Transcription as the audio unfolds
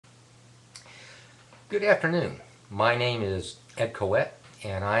Good afternoon. My name is edcoet,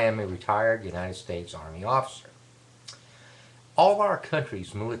 and I am a retired United States Army officer. All of our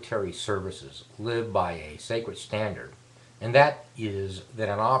country's military services live by a sacred standard, and that is that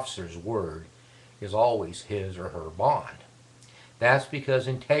an officer's word is always his or her bond. That's because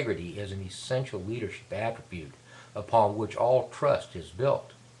integrity is an essential leadership attribute upon which all trust is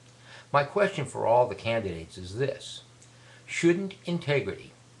built. My question for all the candidates is this: shouldn't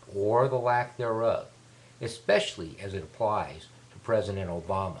integrity, or the lack thereof, especially as it applies to President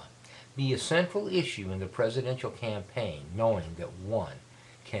Obama, be a central issue in the presidential campaign, knowing that one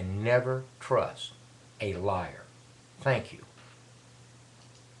can never trust a liar? Thank you.